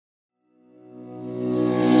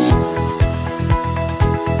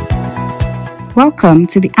Welcome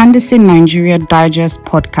to the Anderson Nigeria Digest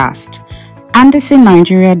podcast. Anderson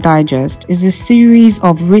Nigeria Digest is a series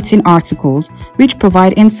of written articles which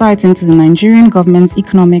provide insights into the Nigerian government's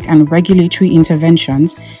economic and regulatory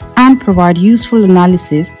interventions and provide useful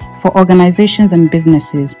analysis for organizations and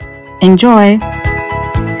businesses. Enjoy!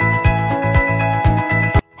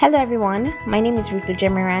 Hello everyone, my name is Ruth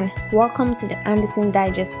Ojemiran. Welcome to the Anderson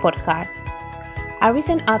Digest podcast. Our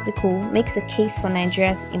recent article makes a case for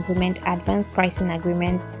Nigeria to implement Advanced Pricing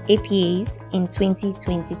Agreements (APAs) in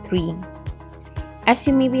 2023. As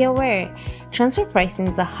you may be aware, transfer pricing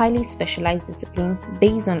is a highly specialized discipline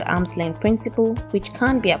based on the arm's length principle, which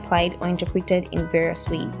can be applied or interpreted in various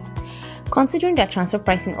ways. Considering that transfer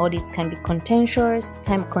pricing audits can be contentious,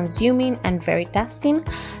 time-consuming, and very tasking,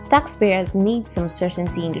 taxpayers need some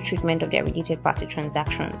certainty in the treatment of their related party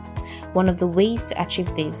transactions. One of the ways to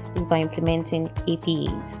achieve this is by implementing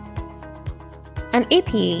APAs. An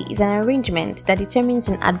APA is an arrangement that determines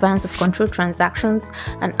in advance of controlled transactions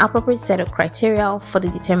an appropriate set of criteria for the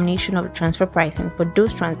determination of the transfer pricing for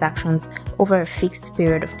those transactions over a fixed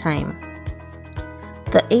period of time.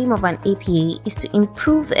 The aim of an APA is to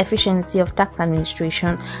improve the efficiency of tax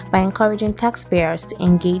administration by encouraging taxpayers to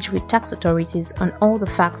engage with tax authorities on all the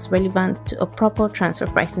facts relevant to a proper transfer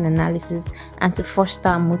pricing analysis and to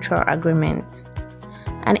foster mutual agreement.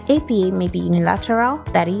 An APA may be unilateral,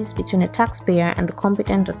 that is, between a taxpayer and the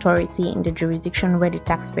competent authority in the jurisdiction where the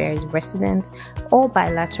taxpayer is resident, or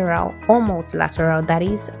bilateral or multilateral, that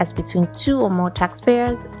is, as between two or more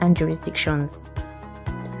taxpayers and jurisdictions.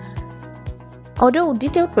 Although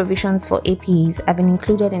detailed provisions for APAs have been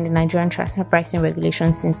included in the Nigerian Transfer Pricing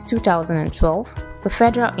Regulations since 2012, the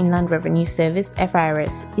Federal Inland Revenue Service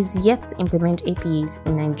 (FIRS) is yet to implement APAs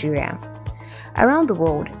in Nigeria. Around the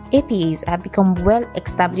world, APAs have become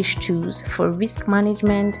well-established tools for risk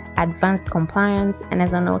management, advanced compliance, and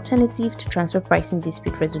as an alternative to transfer pricing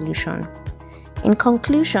dispute resolution. In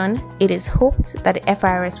conclusion, it is hoped that the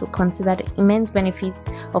FIRS will consider the immense benefits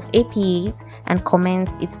of APAs and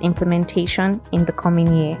commence its implementation in the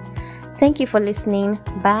coming year. Thank you for listening.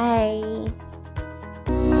 Bye.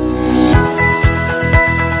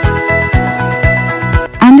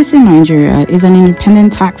 Anderson Nigeria is an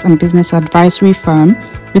independent tax and business advisory firm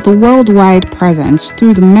with a worldwide presence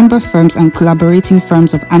through the member firms and collaborating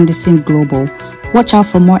firms of Anderson Global. Watch out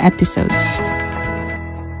for more episodes.